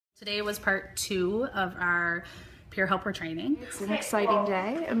Today was part 2 of our peer helper training. It's an exciting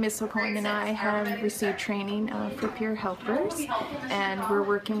day. Ms. O'Coin and I have received training for peer helpers, and we're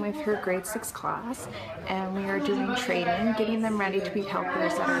working with her grade 6 class, and we are doing training, getting them ready to be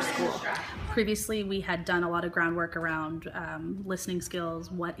helpers at our school. Previously, we had done a lot of groundwork around listening skills,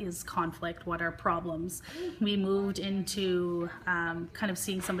 what is conflict, what are problems. We moved into kind of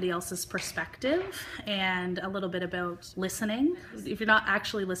seeing somebody else's perspective and a little bit about listening. If you're not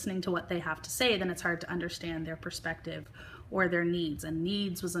actually listening to what they have to say, then it's hard to understand their perspective or their needs. And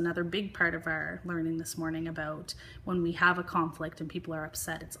needs was another big part of our learning this morning about when we have a conflict and people are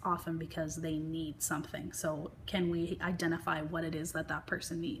upset, it's often because they need something. So can we identify what it is that that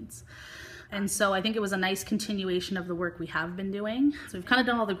person needs? And so I think it was a nice continuation of the work we have been doing. So we've kind of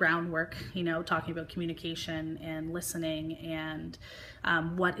done all the groundwork, you know, talking about communication and listening and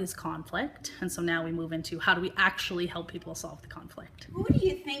what is conflict. And so now we move into how do we actually help people solve the conflict. Who do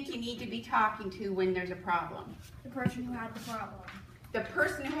you think you need to be talking to when there's a problem? The person who had the problem. The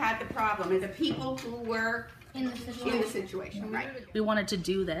person who had the problem is the people who were In the situation. Right? We wanted to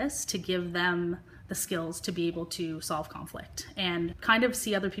do this to give them the skills to be able to solve conflict and kind of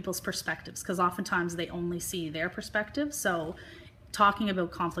see other people's perspectives, because oftentimes they only see their perspective. So talking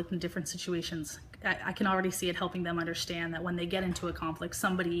about conflict in different situations, I can already see it helping them understand that when they get into a conflict,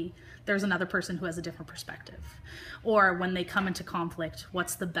 there's another person who has a different perspective. Or when they come into conflict,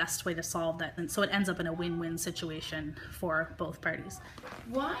 what's the best way to solve that? And so it ends up in a win-win situation for both parties.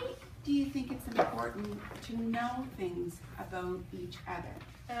 Why do you think it's important to know things about each other?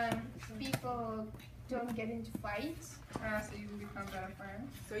 People don't get into fights, so you can become better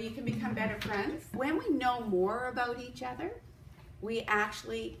friends. So you can become better friends. When we know more about each other, we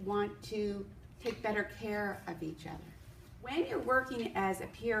actually want to take better care of each other. When you're working as a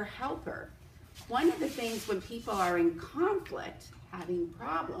peer helper, one of the things when people are in conflict, having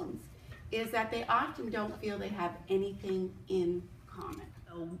problems, is that they often don't feel they have anything in common.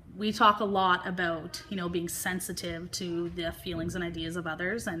 We talk a lot about, you know, being sensitive to the feelings and ideas of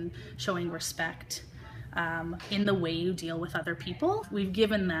others and showing respect in the way you deal with other people. We've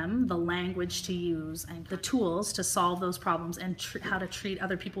given them the language to use and the tools to solve those problems and how to treat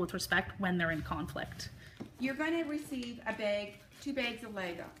other people with respect when they're in conflict. You're going to receive two bags of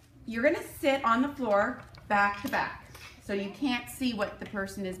Lego. You're going to sit on the floor back to back, so you can't see what the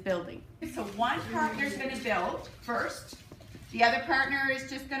person is building. So one partner is going to build first. The other partner is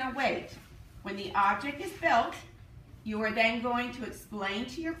just going to wait. When the object is built, you are then going to explain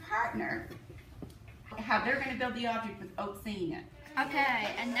to your partner how they're going to build the object without seeing it. Okay,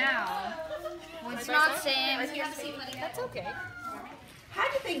 and now, it's not same. That's okay.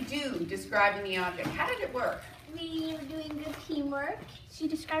 How did they do describing the object? How did it work? We were doing good teamwork. She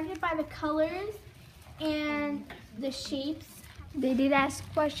described it by the colors and the shapes. They did ask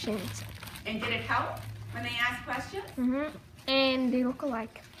questions. And did it help when they asked questions? Mm-hmm. And they look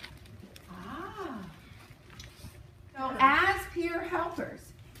alike. Ah. So as peer helpers,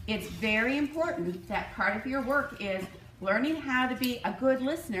 it's very important that part of your work is learning how to be a good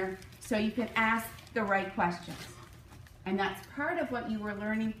listener so you can ask the right questions. And that's part of what you were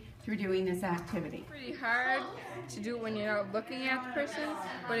learning through doing this activity. Pretty hard to do when you're not looking at the person,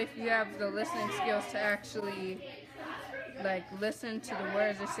 but if you have the listening skills to actually listen to the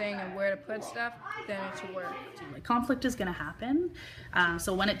words they're saying and where to put stuff, then it should work. Conflict is going to happen.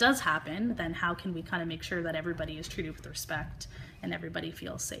 So when it does happen, then how can we kind of make sure that everybody is treated with respect and everybody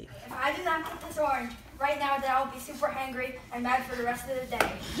feels safe? If I did not get this orange, right now then I'll be super hangry and mad for the rest of the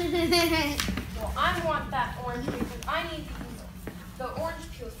day. Well, I want that orange because I need to use the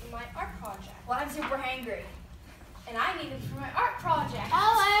orange peels for my art project. Well, I'm super hangry. And I need it for my art project.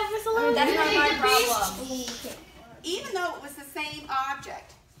 All I have is a little That's not my problem. Even though it was the same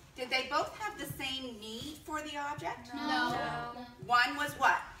object, did they both have the same need for the object? No. One was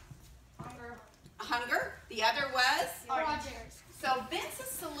what? Hunger. Hunger. The other was? Project. So Vince's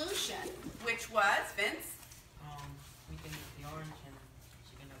solution, which was, Vince? We can eat the orange and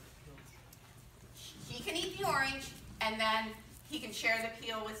she can have the peel. He can eat the orange and then he can share the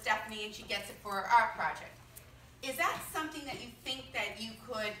peel with Stephanie and she gets it for her art project. Is that something that you think that you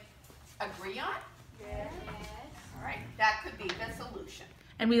could agree on? Yes. All right, that could be the solution.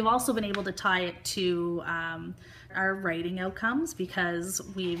 And we've also been able to tie it to our writing outcomes, because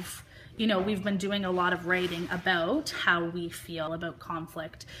we've been doing a lot of writing about how we feel about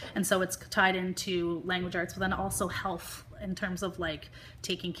conflict. And so it's tied into language arts, but then also health in terms of like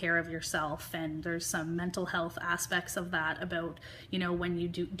taking care of yourself. And there's some mental health aspects of that about, you know, when you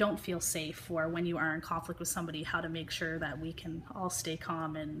don't feel safe or when you are in conflict with somebody, how to make sure that we can all stay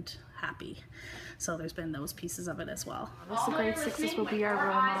calm and happy. So there's been those pieces of it as well. So grade sixes will be our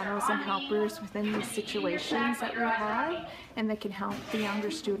role models and helpers within these situations that we have, and they can help the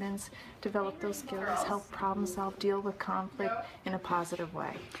younger students develop those skills, help problem solve, deal with conflict in a positive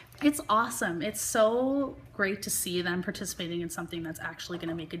way. It's awesome. It's so great to see them participating in something that's actually going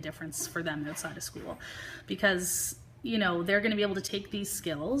to make a difference for them outside of school, because you know, they're going to be able to take these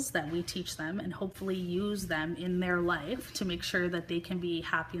skills that we teach them and hopefully use them in their life to make sure that they can be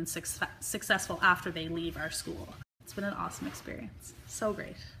happy and successful after they leave our school. It's been an awesome experience. So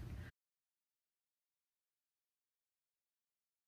great.